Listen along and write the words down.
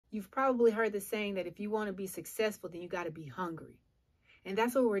You've probably heard the saying that if you want to be successful, then you got to be hungry. And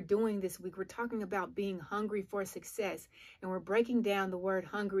that's what we're doing this week. We're talking about being hungry for success. And we're breaking down the word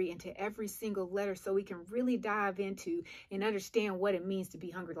hungry into every single letter so we can really dive into and understand what it means to be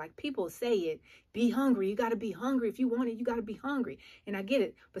hungry. Like people say it, be hungry. You got to be hungry. If you want it, you got to be hungry. And I get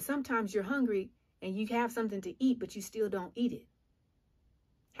it. But sometimes you're hungry and you have something to eat, but you still don't eat it.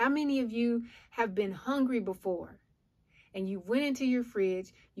 How many of you have been hungry before? And you went into your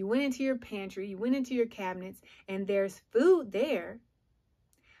fridge, you went into your pantry, you went into your cabinets, and there's food there,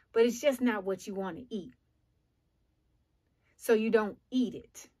 but it's just not what you want to eat. So you don't eat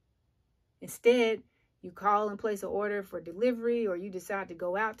it. Instead, you call and place an order for delivery, or you decide to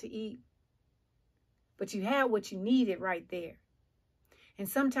go out to eat. But you had what you needed right there. And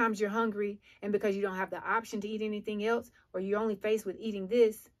sometimes you're hungry, and because you don't have the option to eat anything else, or you're only faced with eating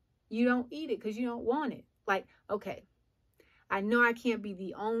this, you don't eat it because you don't want it. Like, okay, I know I can't be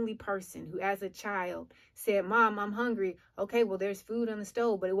the only person who, as a child, said, Mom, I'm hungry. Okay, well, there's food on the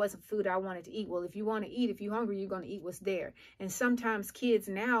stove, but it wasn't food I wanted to eat. Well, if you want to eat, if you're hungry, you're going to eat what's there. And sometimes kids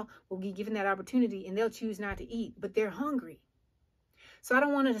now will be given that opportunity and they'll choose not to eat, but they're hungry. So I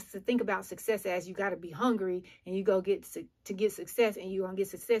don't want us to think about success as you got to be hungry and you go get success and you're going to get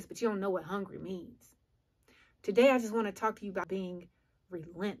success, but you don't know what hungry means. Today, I just want to talk to you about being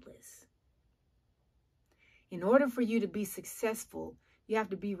relentless. In order for you to be successful, you have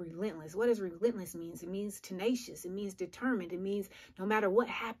to be relentless. What does relentless mean? It means tenacious. It means determined. It means no matter what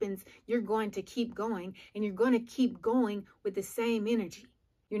happens, you're going to keep going, and you're going to keep going with the same energy.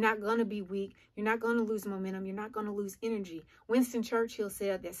 You're not going to be weak. You're not going to lose momentum. You're not going to lose energy. Winston Churchill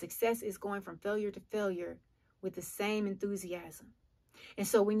said that success is going from failure to failure with the same enthusiasm. And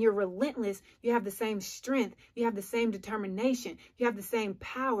so when you're relentless, you have the same strength, you have the same determination, you have the same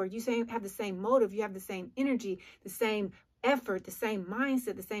power, you have the same motive, you have the same energy, the same effort, the same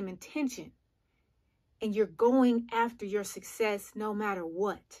mindset, the same intention. And you're going after your success no matter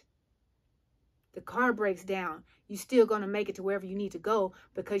what. The car breaks down, you're still going to make it to wherever you need to go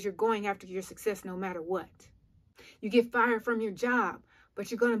because you're going after your success no matter what. You get fired from your job, but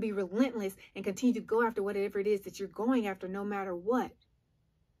you're going to be relentless and continue to go after whatever it is that you're going after no matter what.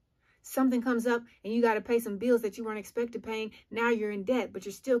 Something comes up and you got to pay some bills that you weren't expected paying. Now you're in debt, but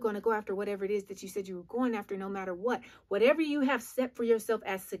you're still going to go after whatever it is that you said you were going after no matter what. Whatever you have set for yourself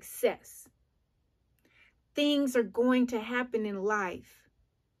as success, things are going to happen in life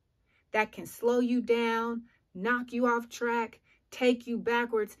that can slow you down, knock you off track, take you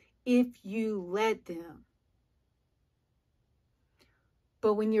backwards if you let them.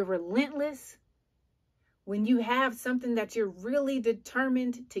 But when you're relentless, when you have something that you're really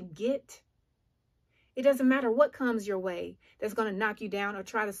determined to get, it doesn't matter what comes your way that's going to knock you down or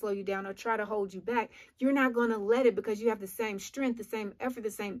try to slow you down or try to hold you back. You're not going to let it because you have the same strength, the same effort,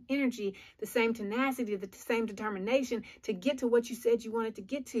 the same energy, the same tenacity, the same determination to get to what you said you wanted to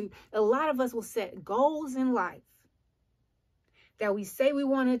get to. A lot of us will set goals in life that we say we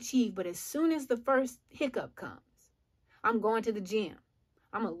want to achieve, but as soon as the first hiccup comes, I'm going to the gym.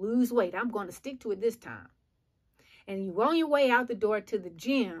 I'm going to lose weight. I'm going to stick to it this time. And you're on your way out the door to the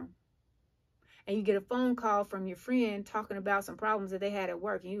gym and you get a phone call from your friend talking about some problems that they had at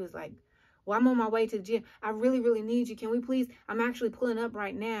work. And you was like, well, I'm on my way to the gym. I really, really need you. Can we please? I'm actually pulling up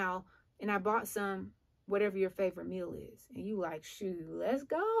right now and I bought some, whatever your favorite meal is. And you like, shoot, let's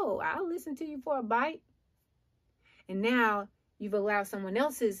go. I'll listen to you for a bite. And now you've allowed someone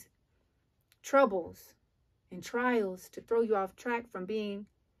else's troubles and trials to throw you off track from being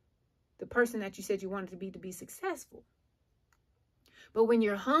the person that you said you wanted to be successful. But when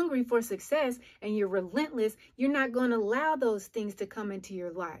you're hungry for success and you're relentless, you're not going to allow those things to come into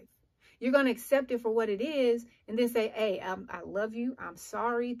your life. You're going to accept it for what it is and then say, hey, I love you. I'm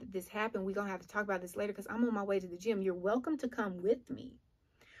sorry that this happened. We're going to have to talk about this later because I'm on my way to the gym. You're welcome to come with me.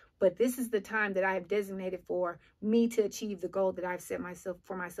 But this is the time that I have designated for me to achieve the goal that I've set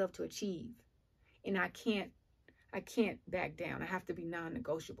for myself to achieve. And I can't back down. I have to be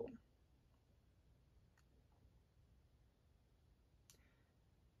non-negotiable.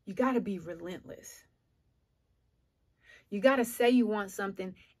 You got to be relentless. You got to say you want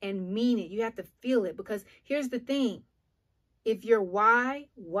something and mean it. You have to feel it, because here's the thing. If your why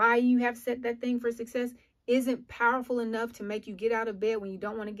you have set that thing for success isn't powerful enough to make you get out of bed when you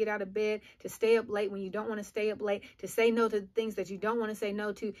don't want to get out of bed, to stay up late when you don't want to stay up late, to say no to the things that you don't want to say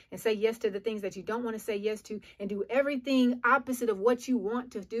no to, and say yes to the things that you don't want to say yes to, and do everything opposite of what you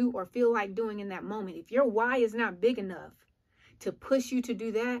want to do or feel like doing in that moment. If your why is not big enough to push you to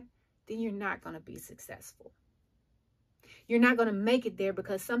do that, then you're not going to be successful. You're not going to make it there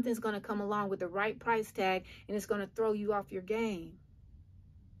because something's going to come along with the right price tag and it's going to throw you off your game.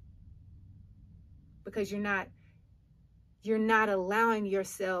 because you're not allowing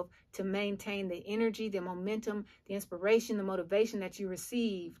yourself to maintain the energy, the momentum, the inspiration, the motivation that you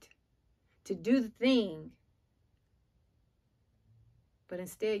received to do the thing. But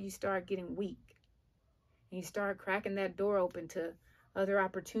instead, you start getting weak. And you start cracking that door open to other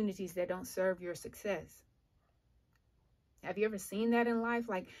opportunities that don't serve your success. Have you ever seen that in life?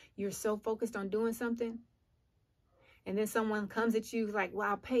 Like, you're so focused on doing something, and then someone comes at you like, well,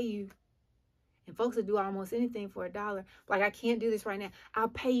 I'll pay you. And folks will do almost anything for $1. Like, I can't do this right now. I'll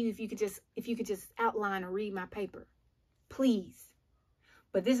pay you if you could just outline or read my paper, please.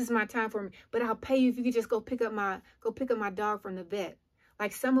 But this is my time for me. But I'll pay you if you could just go pick up my dog from the vet.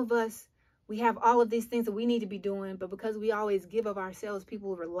 Like, some of us, we have all of these things that we need to be doing, but because we always give of ourselves,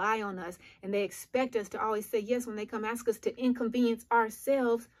 people rely on us, and they expect us to always say yes when they come ask us to inconvenience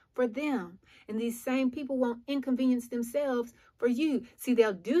ourselves for them. And these same people won't inconvenience themselves for you. See,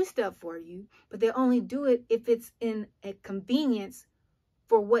 they'll do stuff for you, but they'll only do it if it's in a convenience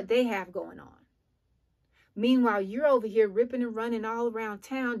for what they have going on. Meanwhile, you're over here ripping and running all around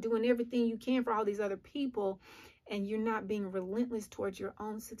town, doing everything you can for all these other people, and you're not being relentless towards your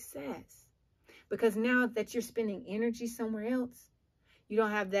own success. Because now that you're spending energy somewhere else, you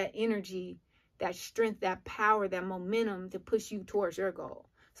don't have that energy, that strength, that power, that momentum to push you towards your goal.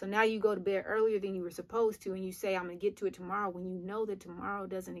 So now you go to bed earlier than you were supposed to, and you say, I'm going to get to it tomorrow, when you know that tomorrow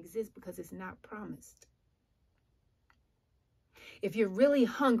doesn't exist because it's not promised. If you're really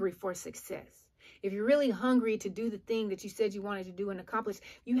hungry for success, if you're really hungry to do the thing that you said you wanted to do and accomplish,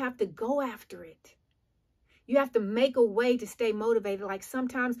 you have to go after it. You have to make a way to stay motivated. Like,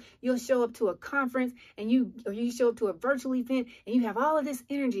 sometimes you'll show up to a conference or you show up to a virtual event and you have all of this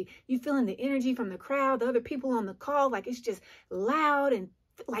energy. You feeling the energy from the crowd, the other people on the call, like it's just loud and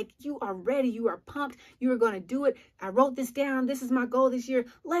like you are ready. You are pumped. You are going to do it. I wrote this down. This is my goal this year.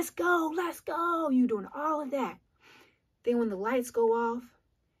 Let's go. Let's go. You're doing all of that. Then when the lights go off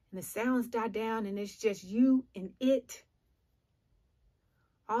and the sounds die down and it's just you and it,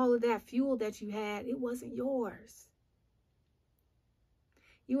 all of that fuel that you had, it wasn't yours.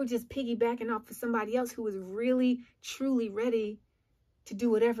 You were just piggybacking off of somebody else who was really, truly ready to do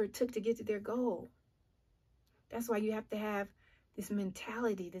whatever it took to get to their goal. That's why you have to have this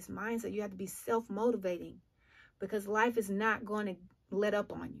mentality, this mindset. You have to be self-motivating, because life is not going to let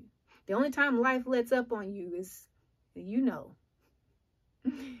up on you. The only time life lets up on you is, and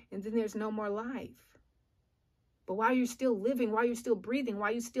then there's no more life. But while you're still living, while you're still breathing,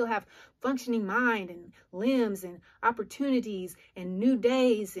 while you still have functioning mind and limbs and opportunities and new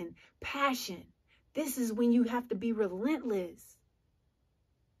days and passion, this is when you have to be relentless.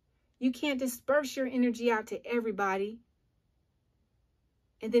 You can't disperse your energy out to everybody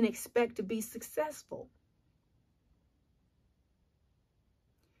and then expect to be successful.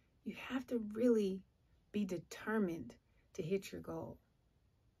 You have to really be determined to hit your goal.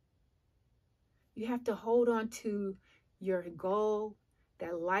 You have to hold on to your goal,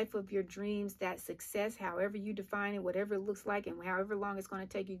 that life of your dreams, that success, however you define it, whatever it looks like, and however long it's going to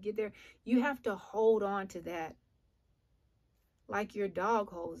take you to get there. You have to hold on to that like your dog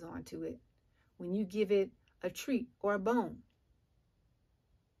holds on to it when you give it a treat or a bone.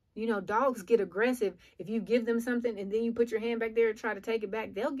 You know, dogs get aggressive. If you give them something and then you put your hand back there and try to take it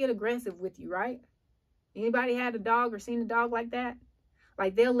back, they'll get aggressive with you, right? Anybody had a dog or seen a dog like that?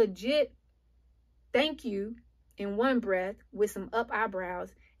 Like, they'll legit thank you in one breath with some up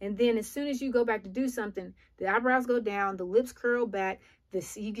eyebrows, and then as soon as you go back to do something, the eyebrows go down, the lips curl back,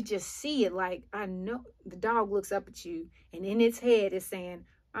 you could just see it. Like, I know, the dog looks up at you, and in its head is saying,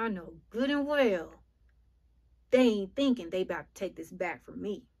 I know good and well they ain't thinking they about to take this back from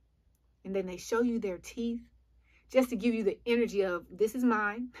me. And then they show you their teeth just to give you the energy of, this is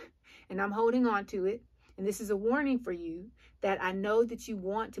mine and I'm holding on to it, and this is a warning for you that I know that you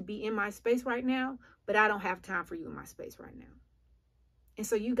want to be in my space right now, but I don't have time for you in my space right now. And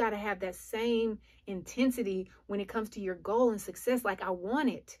so you got to have that same intensity when it comes to your goal and success. Like, I want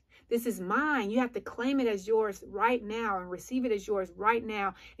it. This is mine. You have to claim it as yours right now and receive it as yours right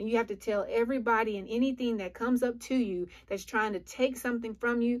now. And you have to tell everybody and anything that comes up to you that's trying to take something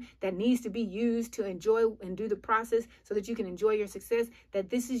from you that needs to be used to enjoy and do the process so that you can enjoy your success, that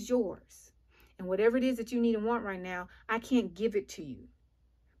this is yours. And whatever it is that you need and want right now, I can't give it to you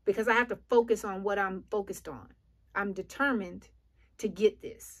because I have to focus on what I'm focused on. I'm determined to get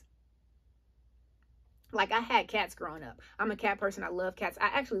this. Like, I had cats growing up. I'm a cat person. I love cats.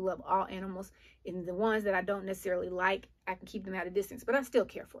 I actually love all animals. And the ones that I don't necessarily like, I can keep them at a distance, but I still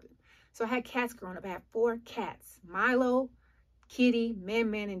care for them. So I had cats growing up. I had 4 cats: Milo, Kitty,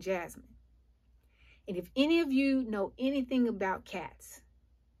 Man, and Jasmine. And if any of you know anything about cats,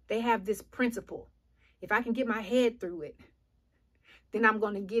 they have this principle If I can get my head through it, then I'm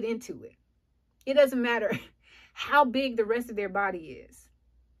going to get into it. It doesn't matter how big the rest of their body is.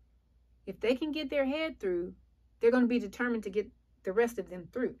 If they can get their head through, they're going to be determined to get the rest of them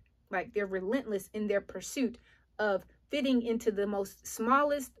through. Like, they're relentless in their pursuit of fitting into the most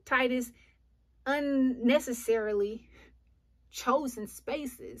smallest, tightest, unnecessarily chosen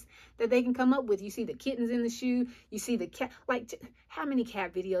spaces that they can come up with. You see the kittens in the shoe. You see the cat. Like, how many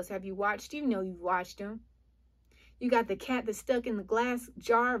cat videos have you watched? You know you've watched them. You got the cat that's stuck in the glass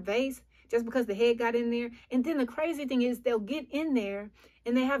jar vase just because the head got in there. And then the crazy thing is they'll get in there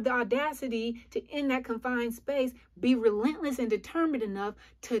and they have the audacity to, in that confined space, be relentless and determined enough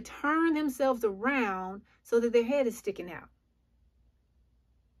to turn themselves around so that their head is sticking out.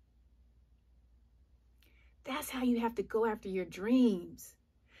 That's how you have to go after your dreams.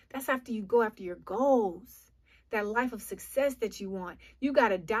 That's after you go after your goals. That life of success that you want. You got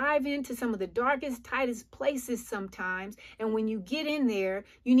to dive into some of the darkest, tightest places sometimes. And when you get in there,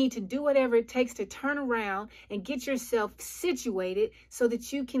 you need to do whatever it takes to turn around and get yourself situated so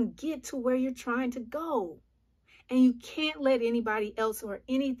that you can get to where you're trying to go. And you can't let anybody else or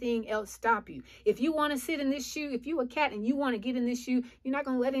anything else stop you. If you want to sit in this shoe, if you're a cat and you want to get in this shoe, you're not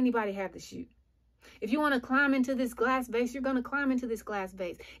going to let anybody have the shoe. If you want to climb into this glass vase, you're going to climb into this glass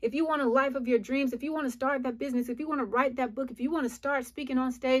vase. If you want a life of your dreams, if you want to start that business, if you want to write that book, if you want to start speaking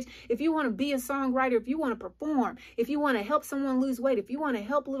on stage, if you want to be a songwriter, if you want to perform, if you want to help someone lose weight, if you want to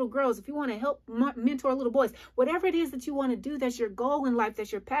help little girls, if you want to help mentor little boys, whatever it is that you want to do, that's your goal in life,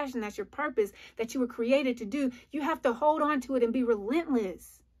 that's your passion, that's your purpose, that you were created to do, you have to hold on to it and be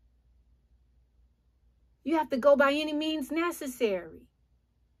relentless. You have to go by any means necessary.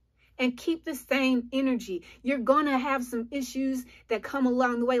 And keep the same energy. You're going to have some issues that come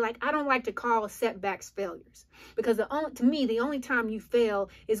along the way. Like, I don't like to call setbacks failures. Because to me, the only time you fail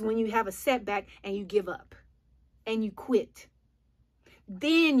is when you have a setback and you give up. And you quit.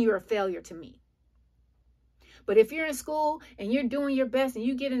 Then you're a failure to me. But if you're in school and you're doing your best and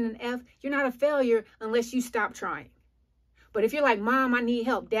you get in an F, you're not a failure unless you stop trying. But if you're like, Mom, I need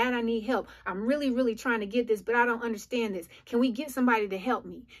help. Dad, I need help. I'm really, really trying to get this, but I don't understand this. Can we get somebody to help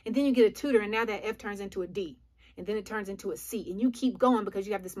me? And then you get a tutor, and now that F turns into a D. And then it turns into a C. And you keep going because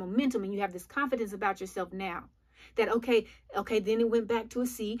you have this momentum and you have this confidence about yourself now. That, okay, then it went back to a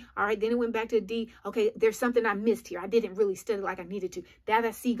C. All right, then it went back to a D. Okay, there's something I missed here. I didn't really study like I needed to. Now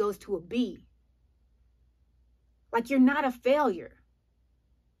that C goes to a B. Like, you're not a failure.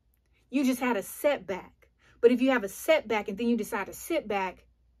 You just had a setback. But if you have a setback and then you decide to sit back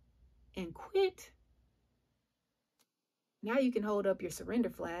and quit, now you can hold up your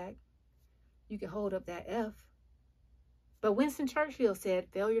surrender flag. You can hold up that F. But Winston Churchill said,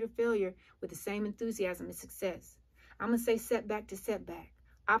 failure to failure with the same enthusiasm is success. I'm going to say setback to setback,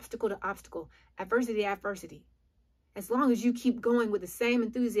 obstacle to obstacle, adversity to adversity. As long as you keep going with the same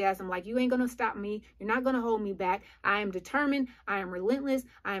enthusiasm, like, you ain't going to stop me. You're not going to hold me back. I am determined. I am relentless.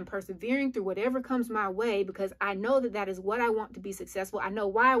 I am persevering through whatever comes my way because I know that that is what I want to be successful. I know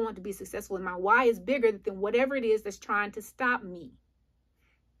why I want to be successful, and my why is bigger than whatever it is that's trying to stop me.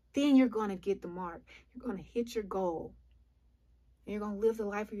 Then you're going to get the mark. You're going to hit your goal. And you're going to live the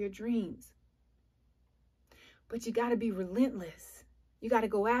life of your dreams. But you got to be relentless. You got to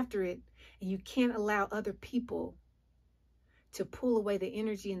go after it. And you can't allow other people to pull away the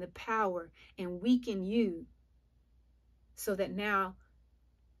energy and the power and weaken you so that now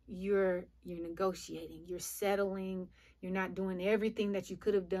you're negotiating, you're settling, you're not doing everything that you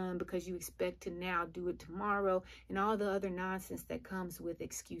could have done because you expect to now do it tomorrow, and all the other nonsense that comes with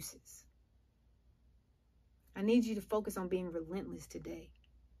excuses. I need you to focus on being relentless today.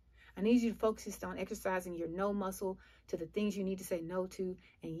 I need you to focus on exercising your no muscle to the things you need to say no to,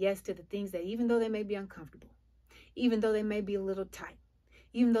 and yes to the things that, even though they may be uncomfortable, even though they may be a little tight,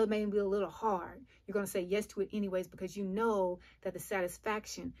 even though it may be a little hard, you're going to say yes to it anyways because you know that the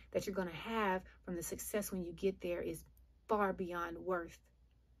satisfaction that you're going to have from the success when you get there is far beyond worth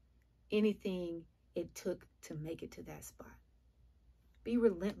anything it took to make it to that spot. Be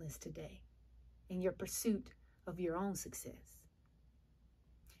relentless today in your pursuit of your own success.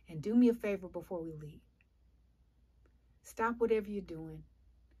 And do me a favor before we leave. Stop whatever you're doing.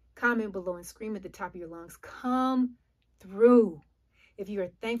 Comment below and scream at the top of your lungs, come through. If you are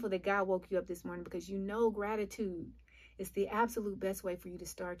thankful that God woke you up this morning, because you know gratitude is the absolute best way for you to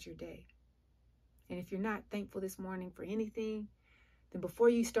start your day. And if you're not thankful this morning for anything, then before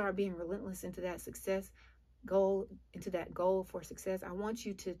you start being relentless into that goal for success, I want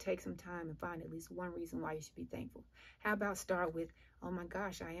you to take some time and find at least one reason why you should be thankful. How about start with, oh my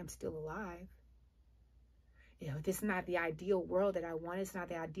gosh, I am still alive. This is not the ideal world that I want. It's not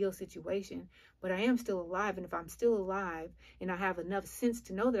the ideal situation, but I am still alive. And if I'm still alive and I have enough sense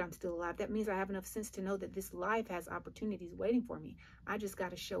to know that I'm still alive, that means I have enough sense to know that this life has opportunities waiting for me. I just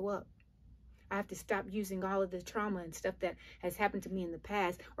got to show up. I have to stop using all of the trauma and stuff that has happened to me in the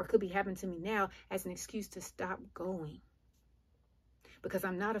past or could be happening to me now as an excuse to stop going. Because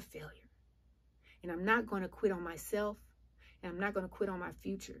I'm not a failure. And I'm not going to quit on myself. And I'm not going to quit on my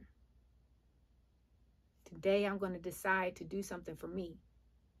future. Today, I'm going to decide to do something for me.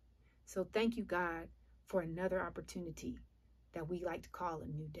 So thank you, God, for another opportunity that we like to call a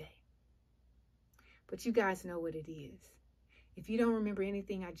new day. But you guys know what it is. If you don't remember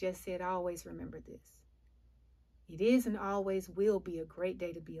anything I just said, always remember this. It is and always will be a great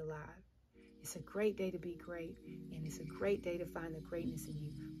day to be alive. It's a great day to be great, and it's a great day to find the greatness in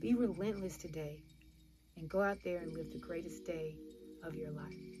you. Be relentless today, and go out there and live the greatest day of your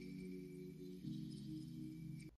life.